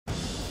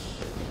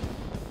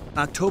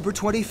October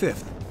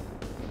 25th.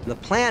 The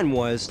plan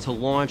was to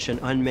launch an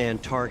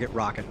unmanned target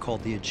rocket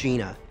called the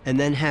Gemini, and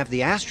then have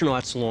the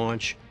astronauts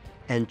launch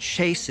and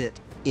chase it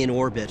in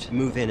orbit,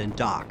 move in and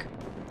dock.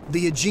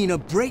 The Gemini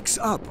breaks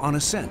up on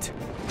ascent.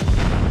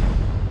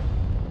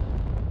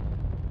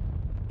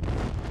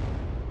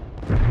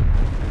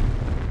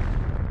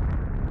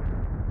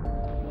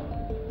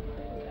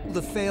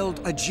 The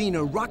failed Gemini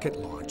rocket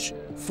launch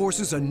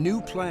forces a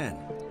new plan.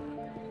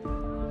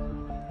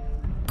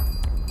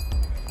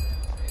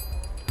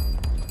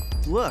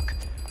 Look,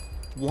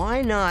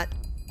 why not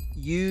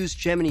use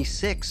Gemini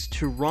 6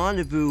 to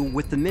rendezvous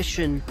with the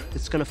mission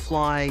that's going to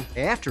fly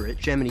after it,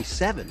 Gemini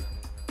 7?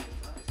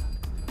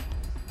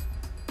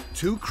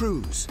 2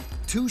 crews,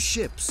 2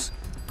 ships,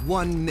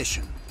 1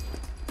 mission.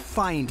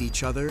 Find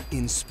each other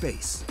in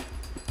space.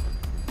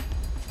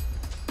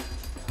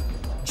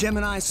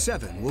 Gemini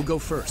 7 will go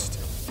first.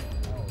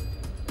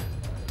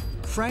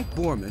 Frank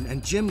Borman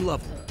and Jim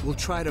Lovell will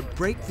try to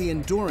break the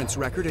endurance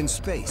record in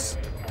space.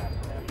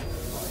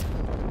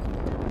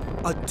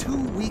 A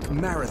 2-week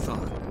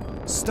marathon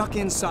stuck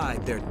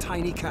inside their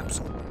tiny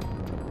capsule.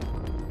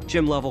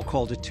 Jim Lovell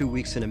called it 2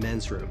 weeks in a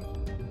men's room.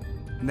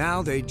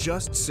 Now they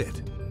just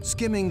sit,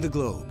 skimming the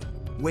globe,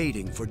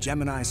 waiting for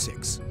Gemini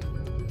 6.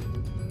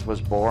 It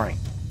was boring.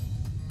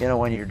 You know,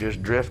 when you're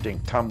just drifting,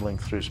 tumbling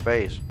through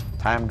space,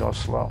 time goes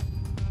slow.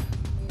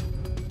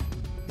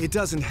 It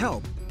doesn't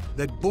help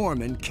that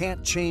Borman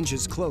can't change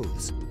his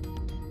clothes.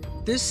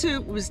 This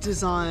suit was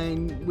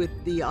designed with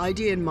the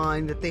idea in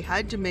mind that they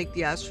had to make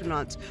the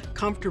astronauts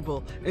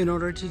comfortable in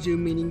order to do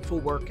meaningful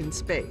work in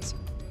space.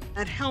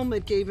 That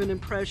helmet gave an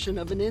impression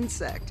of an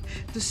insect.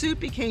 The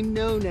suit became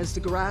known as the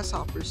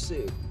grasshopper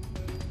suit.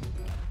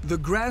 The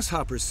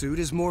grasshopper suit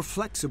is more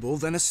flexible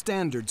than a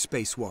standard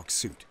spacewalk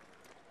suit.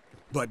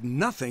 But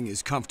nothing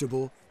is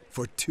comfortable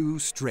for 2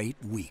 straight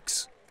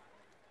weeks.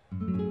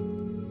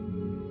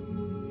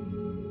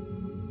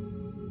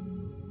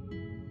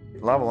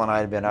 Lovell and I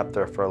had been up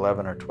there for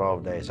 11 or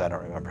 12 days. I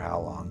don't remember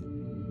how long.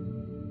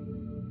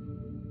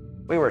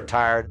 We were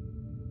tired.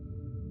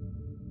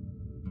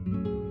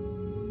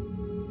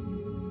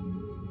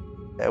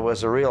 It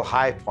was a real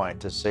high point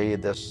to see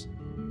this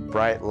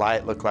bright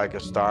light look like a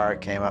star.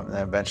 It came up, and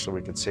then eventually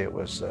we could see it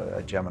was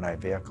a Gemini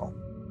vehicle.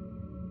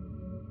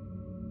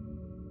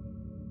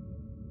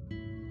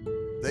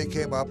 They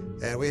came up,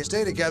 and we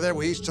stayed together.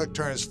 We each took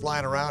turns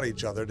flying around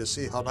each other to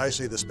see how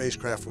nicely the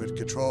spacecraft would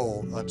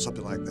control on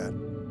something like that.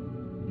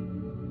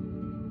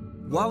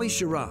 Wally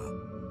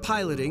Schirra,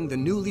 piloting the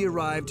newly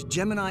arrived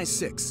Gemini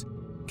 6,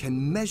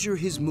 can measure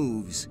his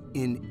moves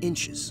in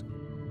inches.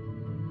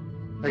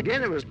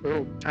 Again, it was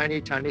little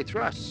tiny, tiny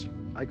thrusts.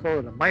 I call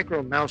it a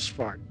micro mouse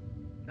fart.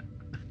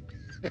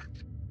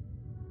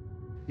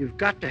 You've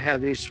got to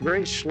have these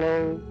very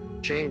slow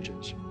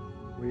changes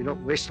where you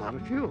don't waste a lot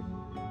of fuel.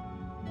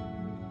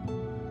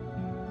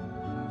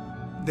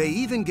 They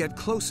even get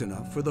close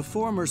enough for the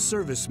former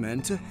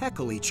servicemen to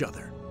heckle each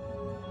other.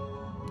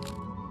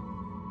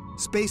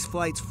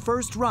 Spaceflight's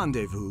first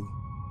rendezvous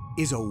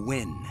is a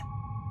win.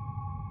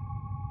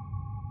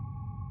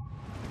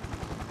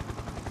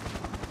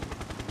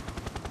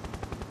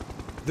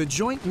 The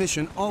joint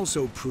mission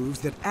also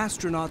proves that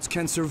astronauts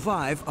can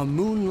survive a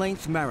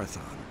moon-length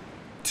marathon,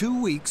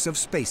 2 weeks of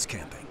space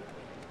camping.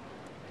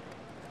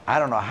 I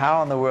don't know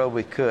how in the world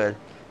we could,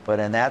 but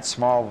in that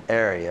small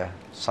area,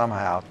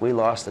 somehow, we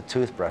lost a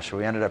toothbrush.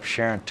 We ended up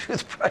sharing a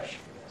toothbrush.